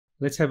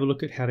let's have a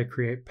look at how to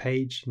create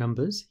page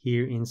numbers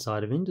here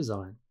inside of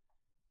InDesign.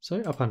 So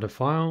up under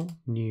File,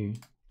 New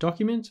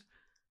Document,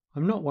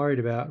 I'm not worried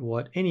about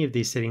what any of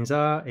these settings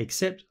are,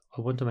 except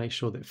I want to make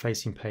sure that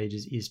Facing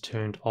Pages is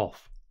turned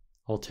off.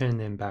 I'll turn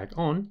them back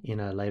on in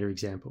a later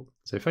example.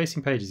 So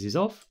Facing Pages is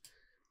off,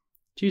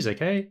 choose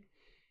OK,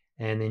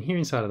 and then here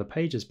inside of the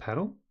Pages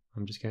panel,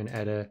 I'm just going to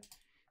add a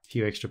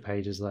few extra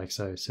pages like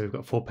so. So we've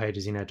got 4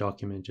 pages in our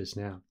document just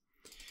now.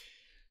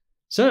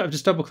 So I've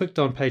just double clicked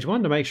on page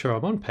 1 to make sure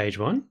I'm on page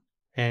 1.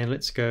 And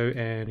let's go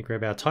and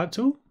grab our type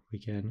tool. We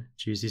can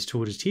choose this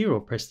tool just here or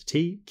press the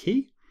T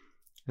key.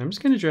 And I'm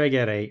just going to drag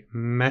out a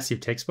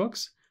massive text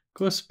box. Of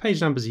course,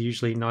 page numbers are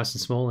usually nice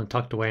and small and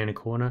tucked away in a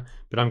corner,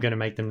 but I'm going to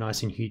make them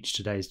nice and huge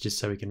today just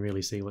so we can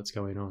really see what's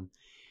going on.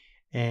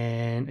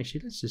 And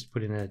actually, let's just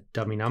put in a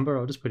dummy number.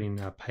 I'll just put in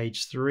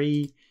page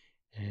 3,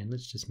 and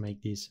let's just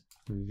make this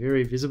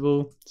very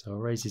visible. So I'll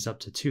raise this up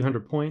to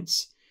 200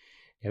 points.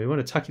 Now we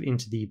want to tuck it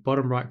into the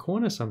bottom right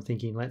corner. So I'm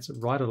thinking let's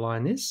right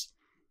align this.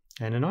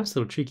 And a nice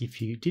little trick if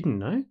you didn't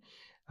know,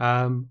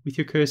 with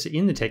your cursor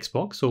in the text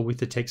box or with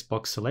the text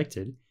box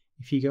selected,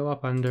 if you go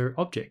up under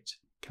Object,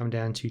 come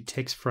down to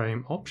Text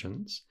Frame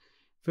Options,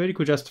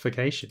 Vertical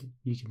Justification,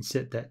 you can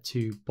set that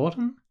to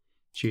bottom,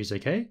 choose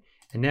OK.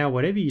 And now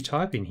whatever you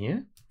type in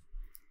here,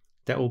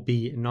 that will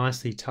be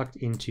nicely tucked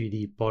into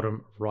the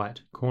bottom right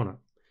corner.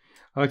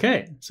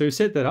 Okay, so we've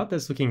set that up,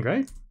 that's looking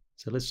great.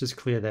 So let's just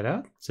clear that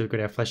out. So we've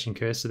got our flashing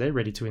cursor there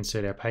ready to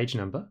insert our page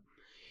number.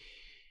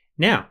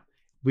 Now,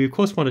 we of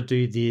course want to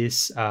do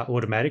this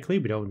automatically.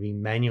 We don't want to be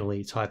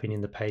manually typing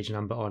in the page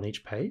number on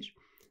each page.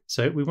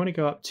 So we want to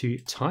go up to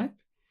Type,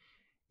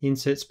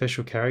 Insert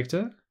Special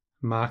Character,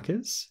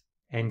 Markers,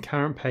 and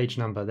Current Page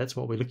Number. That's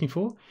what we're looking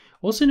for.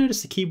 Also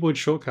notice the keyboard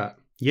shortcut.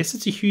 Yes,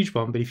 it's a huge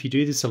one, but if you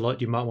do this a lot,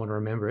 you might want to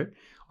remember it.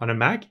 On a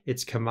Mac,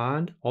 it's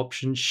Command,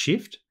 Option,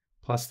 Shift,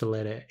 plus the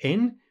letter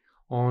N.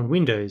 On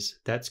Windows,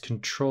 that's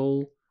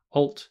Control,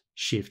 Alt,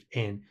 Shift,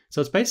 N.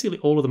 So it's basically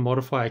all of the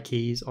modifier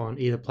keys on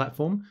either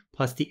platform,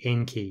 plus the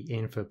N key,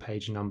 N for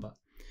page number.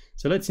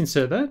 So let's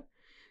insert that.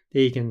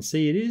 There you can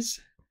see it is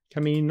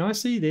coming in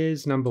nicely.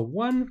 There's number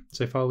 1.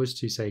 So if I was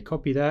to say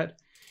copy that,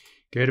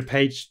 go to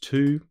page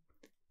 2,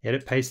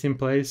 edit, paste in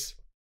place.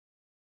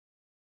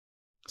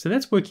 So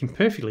that's working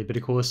perfectly, but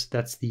of course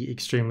that's the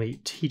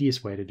extremely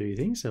tedious way to do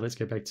things. So let's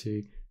go back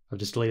to, I've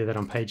just deleted that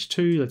on page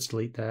 2. Let's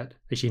delete that.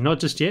 Actually, not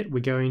just yet.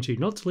 We're going to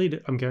not delete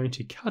it. I'm going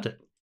to cut it.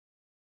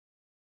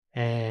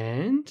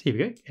 And here we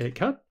go, edit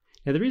cut.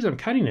 Now the reason I'm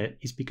cutting it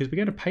is because we're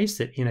going to paste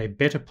it in a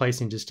better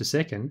place in just a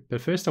second.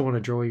 But first I want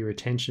to draw your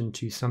attention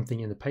to something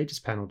in the Pages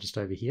panel just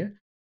over here.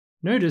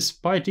 Notice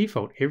by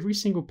default, every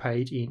single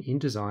page in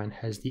InDesign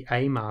has the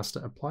A master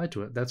applied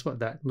to it. That's what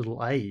that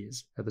little A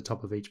is at the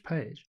top of each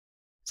page.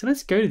 So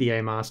let's go to the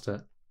A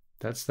master.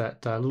 That's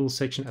that little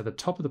section at the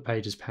top of the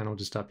Pages panel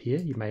just up here.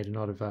 You may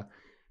not have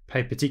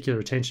paid particular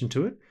attention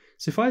to it.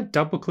 So if I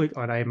double click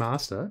on A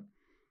master,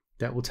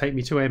 that will take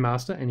me to A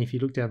master. And if you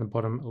look down the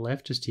bottom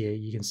left just here,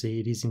 you can see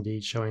it is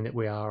indeed showing that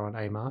we are on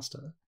A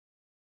master.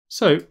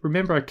 So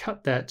remember I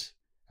cut that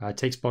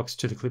text box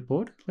to the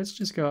clipboard. Let's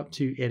just go up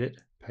to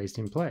Edit, Paste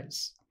in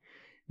Place.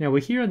 Now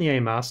we're here on the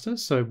A master.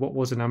 So what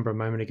was a number a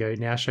moment ago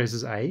now shows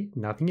as A.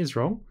 Nothing is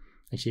wrong.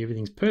 Actually,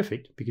 everything's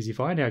perfect because if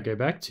I now go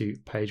back to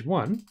page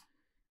 1,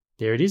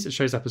 there it is. It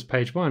shows up as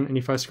page 1. And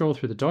if I scroll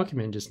through the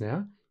document just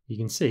now, you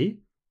can see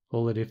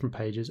all the different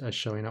pages are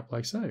showing up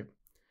like so.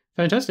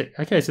 Fantastic.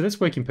 Okay, so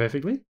that's working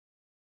perfectly.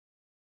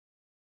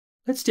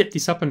 Let's step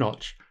this up a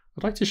notch.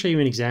 I'd like to show you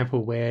an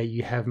example where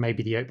you have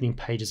maybe the opening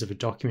pages of a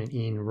document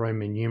in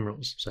Roman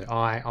numerals. So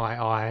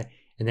I,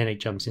 and then it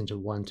jumps into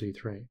 1, 2,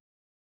 3.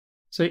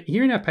 So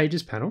here in our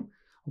Pages panel,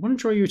 I want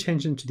to draw your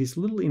attention to this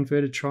little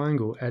inverted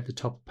triangle at the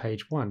top of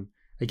page 1.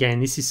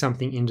 Again, this is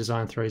something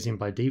InDesign throws in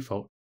by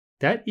default.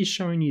 That is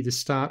showing you the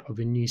start of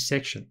a new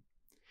section.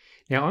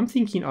 Now I'm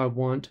thinking I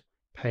want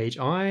page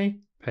I,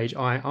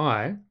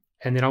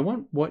 and then I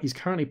want what is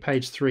currently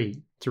page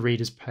 3 to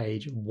read as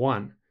page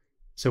 1.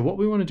 So what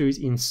we want to do is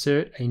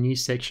insert a new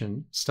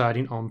section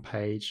starting on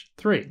page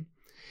 3.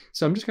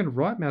 So I'm just going to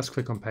right mouse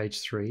click on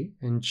page 3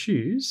 and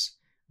choose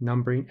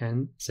Numbering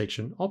and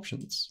Section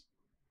Options.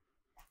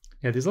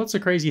 Now there's lots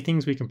of crazy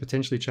things we can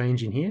potentially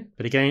change in here,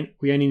 but again,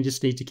 we only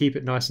just need to keep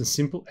it nice and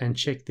simple and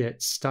check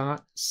that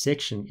Start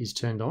Section is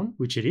turned on,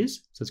 which it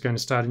is. So it's going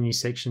to start a new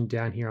section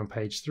down here on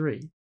page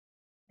 3.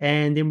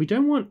 And then we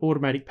don't want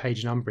automatic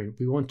page numbering.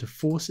 We want to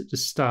force it to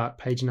start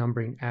page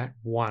numbering at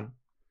 1.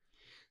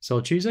 So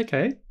I'll choose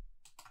OK.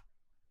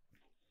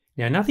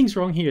 Now nothing's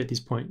wrong here at this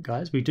point,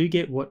 guys. We do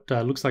get what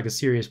looks like a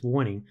serious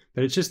warning,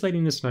 but it's just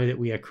letting us know that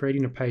we are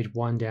creating a page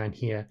 1 down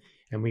here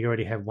and we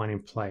already have one in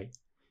play.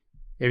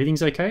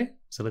 Everything's okay,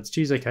 so let's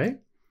choose OK.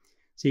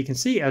 So you can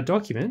see our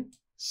document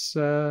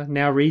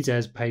now reads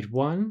as page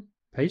 1,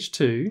 page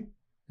 2, and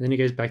then it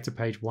goes back to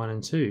page 1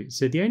 and 2.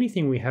 So the only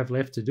thing we have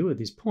left to do at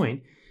this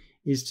point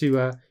is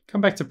to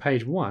come back to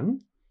page 1,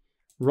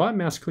 right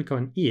mouse click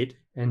on it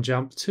and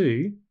jump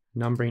to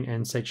Numbering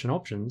and Section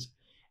Options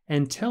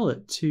and tell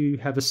it to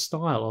have a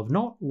style of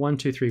not 1,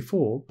 2, 3,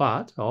 4,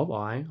 but of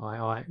I,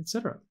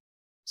 etc.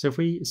 So if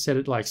we set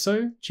it like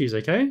so, choose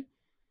OK.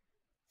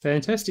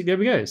 Fantastic, there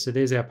we go. So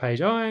there's our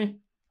page I,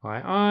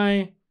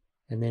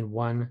 and then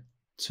 1,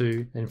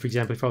 2. And for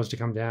example, if I was to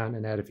come down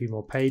and add a few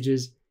more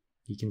pages,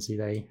 you can see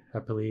they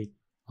happily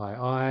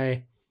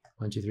I,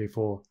 1, 2, 3,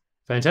 4.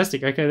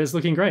 Fantastic, okay, that's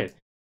looking great.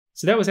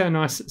 So that was our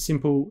nice,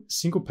 simple,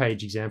 single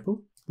page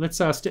example. Let's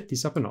step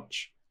this up a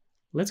notch.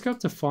 Let's go up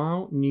to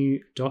File, New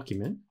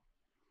Document,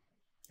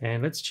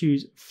 and let's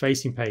choose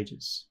Facing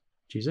Pages.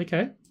 Choose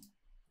OK.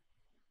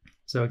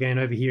 So again,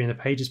 over here in the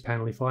Pages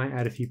panel, if I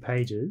add a few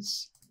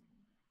pages,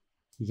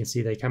 you can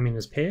see they come in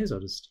as pairs. I'll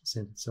just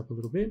send this up a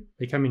little bit.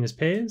 They come in as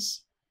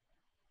pairs,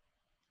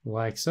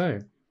 like so.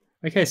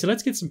 Okay, so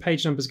let's get some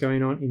page numbers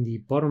going on in the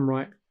bottom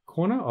right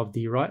corner of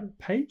the right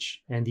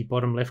page and the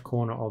bottom left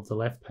corner of the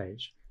left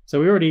page. So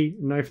we already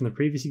know from the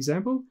previous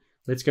example.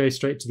 Let's go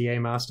straight to the A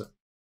master.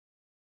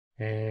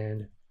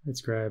 And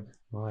let's grab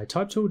my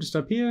type tool just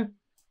up here.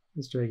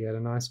 Let's drag out a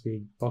nice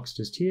big box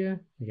just here.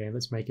 Again,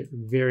 let's make it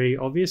very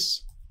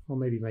obvious. I'll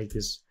maybe make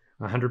this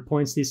 100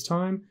 points this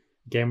time.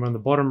 Again, we're on the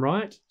bottom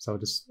right, so I'll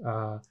just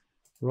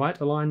right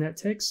align that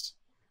text.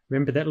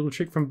 Remember that little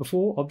trick from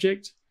before,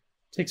 object,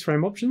 text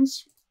frame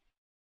options.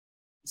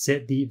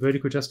 Set the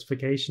vertical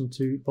justification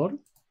to bottom.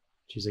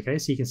 Choose OK,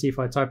 so you can see if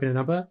I type in a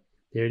number,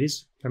 there it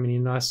is, coming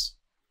in nice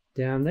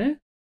down there.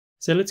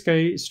 So let's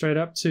go straight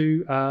up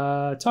to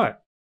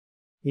type.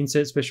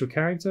 Insert special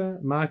character,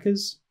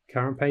 markers,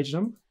 current page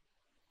number.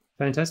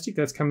 Fantastic,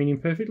 that's coming in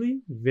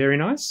perfectly, very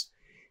nice.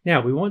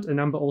 Now we want a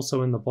number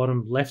also in the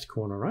bottom left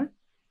corner, right?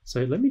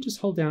 So let me just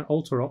hold down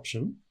Alt or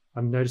Option.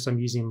 Notice I'm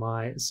using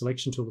my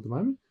selection tool at the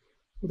moment.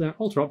 Hold down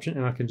Alt or Option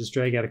and I can just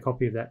drag out a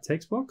copy of that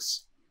text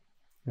box.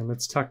 And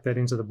let's tuck that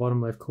into the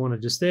bottom left corner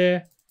just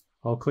there.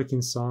 I'll click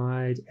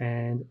inside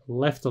and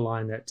left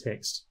align that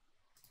text.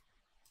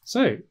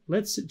 So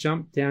let's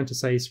jump down to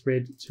say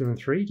spread 2 and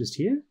 3 just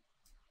here.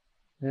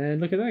 And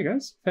look at that,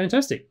 guys.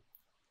 Fantastic.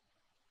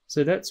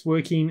 So that's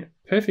working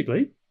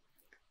perfectly.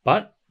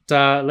 But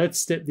let's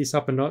step this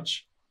up a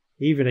notch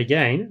even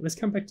again. Let's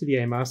come back to the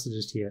A master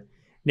just here.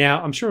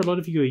 Now, I'm sure a lot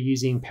of you are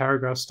using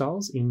paragraph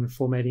styles in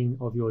formatting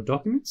of your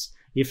documents.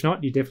 If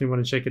not, you definitely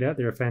want to check it out.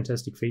 They're a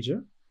fantastic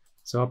feature.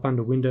 So up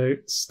under Window,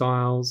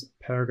 Styles,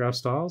 Paragraph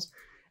Styles.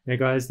 Now,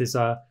 guys, there's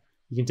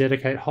you can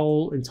dedicate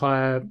whole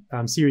entire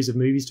series of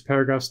movies to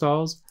paragraph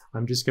styles.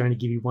 I'm just going to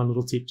give you one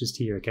little tip just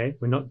here, okay?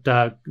 We're not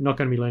going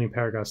to be learning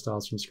paragraph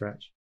styles from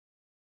scratch.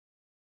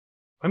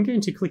 I'm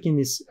going to click in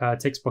this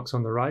text box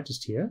on the right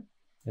just here,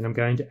 and I'm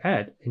going to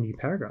add a new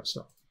paragraph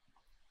style.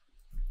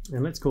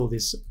 And let's call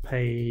this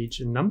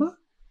page number.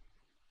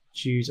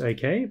 Choose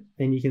OK,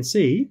 and you can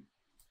see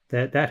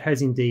that that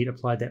has indeed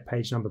applied that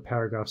page number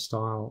paragraph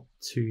style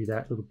to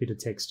that little bit of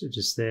text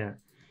just there.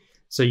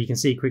 So you can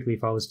see quickly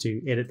if I was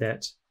to edit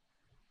that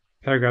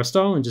paragraph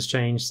style and just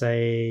change,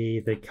 say,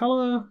 the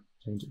color,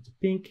 change it to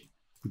pink,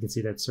 you can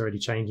see that's already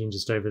changing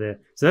just over there.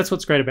 So that's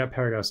what's great about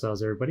paragraph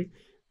styles, everybody.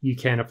 You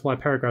can apply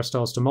paragraph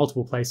styles to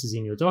multiple places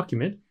in your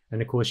document,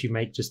 and of course you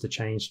make just a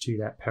change to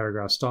that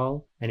paragraph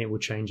style and it will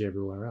change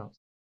everywhere else.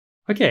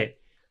 Okay,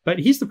 but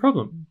here's the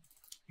problem.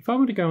 If I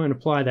were to go and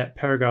apply that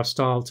paragraph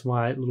style to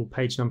my little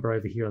page number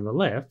over here on the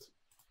left,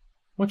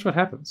 watch what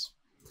happens.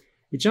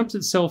 It jumps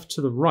itself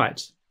to the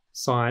right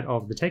side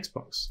of the text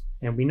box,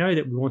 and we know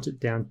that we want it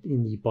down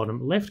in the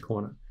bottom left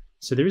corner.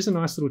 So there is a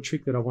nice little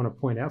trick that I want to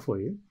point out for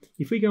you.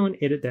 If we go and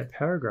edit that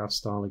paragraph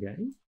style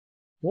again,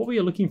 what we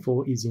are looking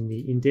for is in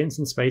the indents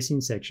and spacing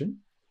section,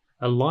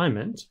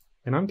 alignment,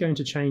 and I'm going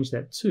to change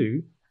that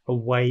to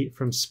away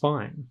from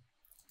spine.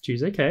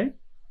 Choose OK.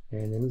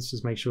 And then let's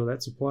just make sure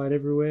that's applied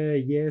everywhere.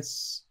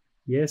 Yes,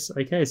 yes.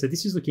 Okay, so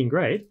this is looking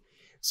great.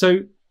 So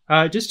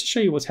just to show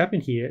you what's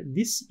happened here,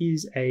 this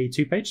is a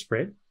 2-page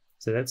spread.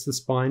 So that's the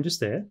spine just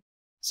there.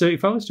 So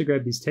if I was to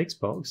grab this text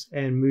box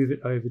and move it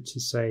over to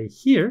say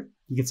here,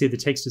 you can see the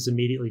text has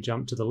immediately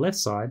jumped to the left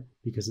side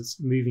because it's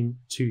moving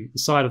to the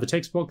side of the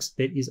text box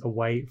that is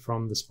away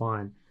from the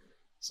spine.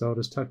 So I'll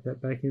just tuck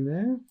that back in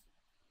there.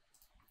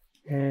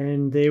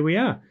 And there we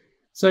are.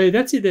 So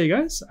that's it there,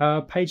 guys.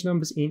 Page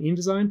numbers in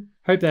InDesign.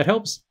 Hope that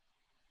helps.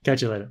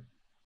 Catch you later.